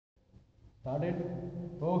Started?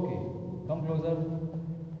 Okay, come closer.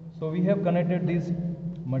 So we have connected these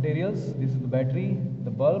materials. This is the battery, the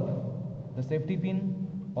bulb, the safety pin.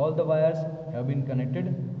 All the wires have been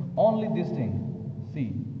connected. Only this thing.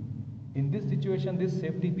 See, in this situation, this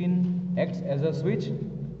safety pin acts as a switch.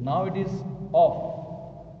 Now it is off.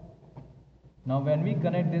 Now when we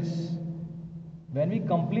connect this, when we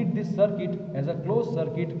complete this circuit as a closed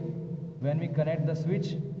circuit, when we connect the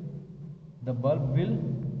switch, the bulb will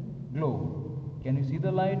glow. Can you see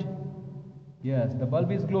the light? Yes, the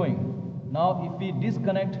bulb is glowing. Now if we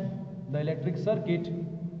disconnect the electric circuit,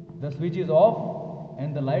 the switch is off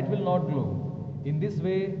and the light will not glow. In this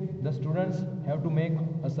way, the students have to make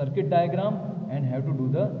a circuit diagram and have to do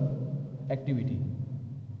the activity.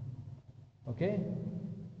 Okay?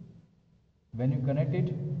 When you connect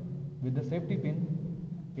it with the safety pin,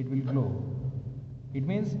 it will glow. It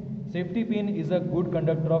means safety pin is a good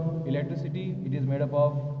conductor of electricity. It is made up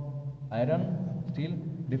of iron, steel,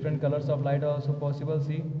 different colors of light are also possible.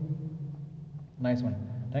 See, nice one.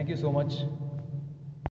 Thank you so much.